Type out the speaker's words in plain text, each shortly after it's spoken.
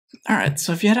All right,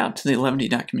 so if you head out to the Eleventy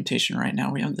documentation right now,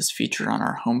 we have this feature on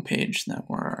our homepage that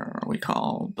we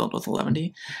call Build with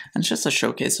Eleventy, and it's just a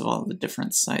showcase of all the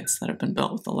different sites that have been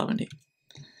built with Eleventy,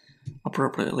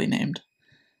 appropriately named.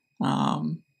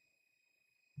 And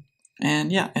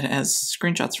yeah, it has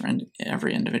screenshots for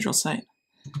every individual site.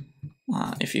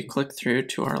 If you click through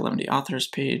to our Eleventy authors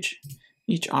page,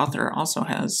 each author also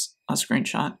has a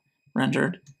screenshot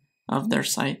rendered of their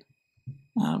site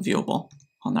viewable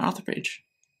on their author page.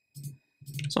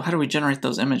 So how do we generate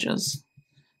those images?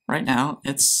 Right now,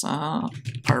 it's part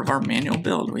of our manual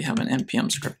build. We have an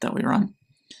npm script that we run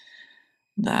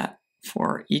that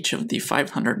for each of the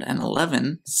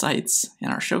 511 sites in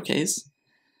our showcase,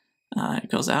 it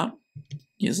goes out,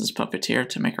 uses Puppeteer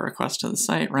to make a request to the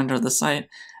site, render the site,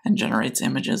 and generates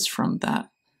images from that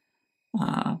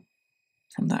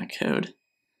code.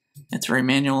 It's very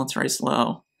manual, it's very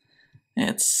slow,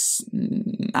 it's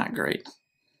not great.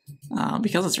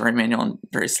 Because it's very manual and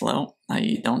very slow,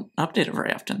 I don't update it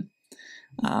very often.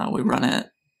 We run it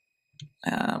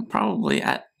probably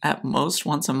at most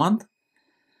once a month.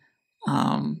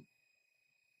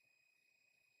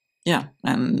 Yeah,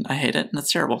 and I hate it, and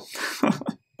it's terrible.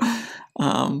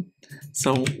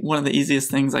 So one of the easiest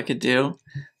things I could do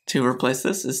to replace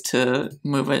this is to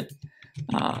move it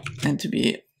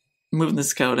move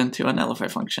this code into a netlify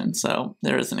function. So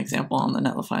there is an example on the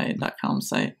netlify.com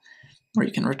site where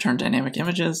you can return dynamic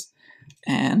images,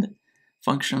 and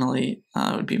functionally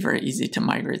it would be very easy to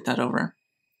migrate that over.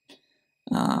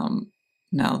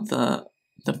 Now the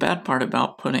bad part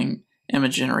about putting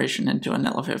image generation into a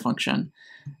netlify function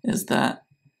is that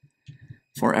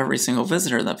for every single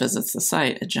visitor that visits the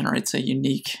site, it generates a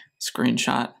unique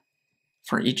screenshot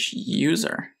for each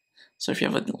user. So if you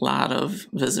have a lot of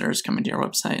visitors coming to your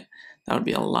website, that would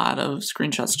be a lot of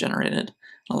screenshots generated,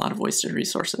 a lot of wasted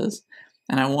resources.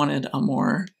 And I wanted a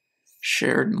more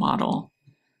shared model.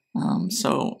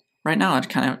 So right now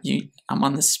I'm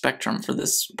on the spectrum for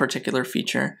this particular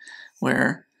feature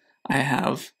where I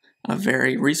have a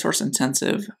very resource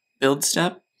intensive build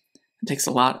step. It takes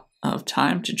a lot of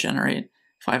time to generate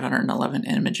 511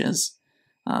 images,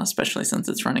 especially since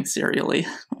it's running serially.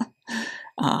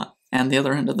 And the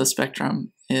other end of the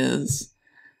spectrum is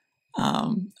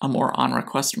a more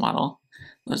on-request model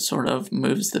that sort of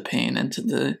moves the pain into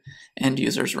the end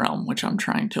user's realm, which I'm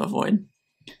trying to avoid.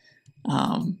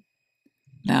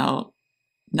 Now,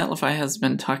 Netlify has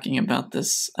been talking about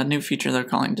a new feature they're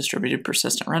calling distributed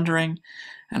persistent rendering,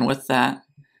 and with that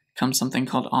comes something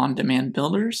called on-demand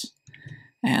builders.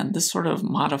 And this sort of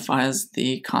modifies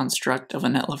the construct of a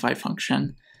Netlify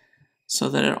function so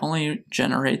that it only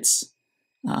generates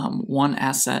one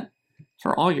asset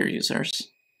for all your users.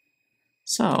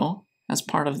 So, as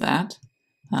part of that,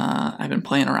 I've been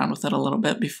playing around with it a little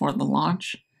bit before the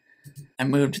launch. I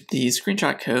moved the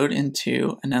screenshot code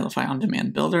into a Netlify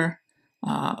on-demand builder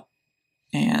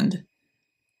and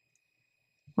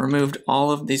removed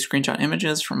all of the screenshot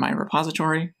images from my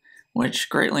repository, which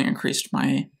greatly increased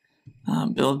my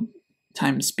build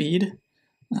time speed.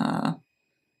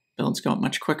 Builds go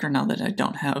much quicker now that I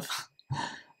don't have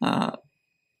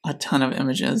a ton of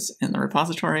images in the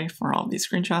repository for all of these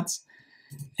screenshots.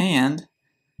 And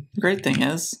the great thing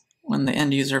is, when the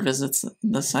end user visits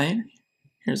the site,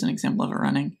 here's an example of it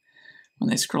running. When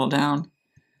they scroll down,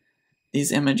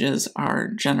 these images are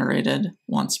generated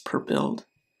once per build.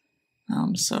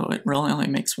 So it really only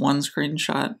makes one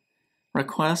screenshot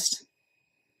request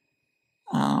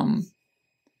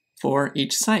for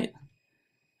each site,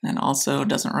 and also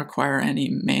doesn't require any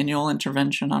manual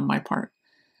intervention on my part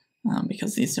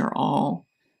because these are all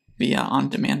via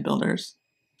on-demand builders.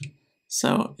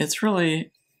 So it's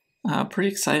really pretty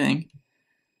exciting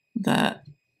that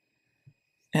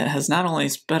it has not only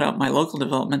sped up my local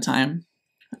development time,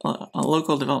 a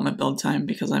local development build time,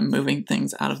 because I'm moving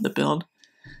things out of the build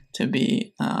to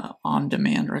be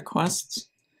on-demand requests,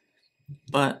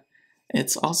 but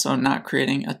it's also not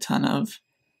creating a ton of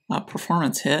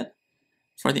performance hit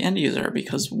for the end user,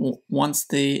 because once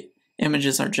the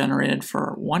images are generated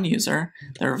for one user,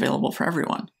 they're available for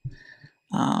everyone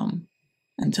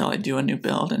until I do a new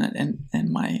build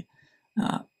and my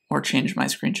or change my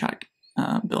screenshot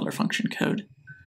builder function code.